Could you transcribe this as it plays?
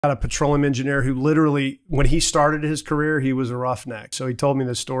Had a petroleum engineer who literally, when he started his career, he was a roughneck. So he told me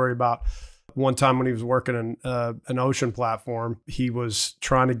this story about one time when he was working an ocean platform, he was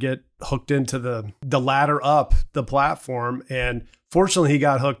trying to get hooked into the ladder up the platform. And fortunately, he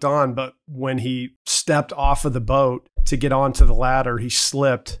got hooked on. But when he stepped off of the boat to get onto the ladder, he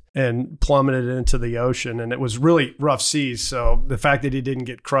slipped and plummeted into the ocean. And it was really rough seas. So the fact that he didn't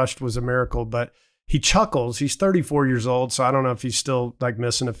get crushed was a miracle. But he chuckles. He's 34 years old. So I don't know if he's still like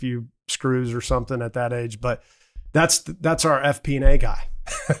missing a few screws or something at that age. But that's our FP&A guy.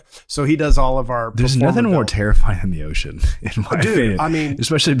 So he does all of our. There's nothing more terrifying than the ocean, in my opinion. I mean,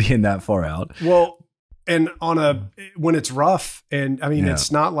 especially being that far out. Well, and when it's rough, and I mean,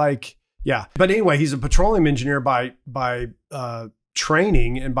 it's not like, But anyway, he's a petroleum engineer by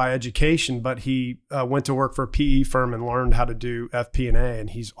training and by education, but he went to work for a PE firm and learned how to do FP&A, and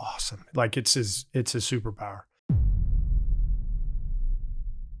he's awesome. Like it's his superpower.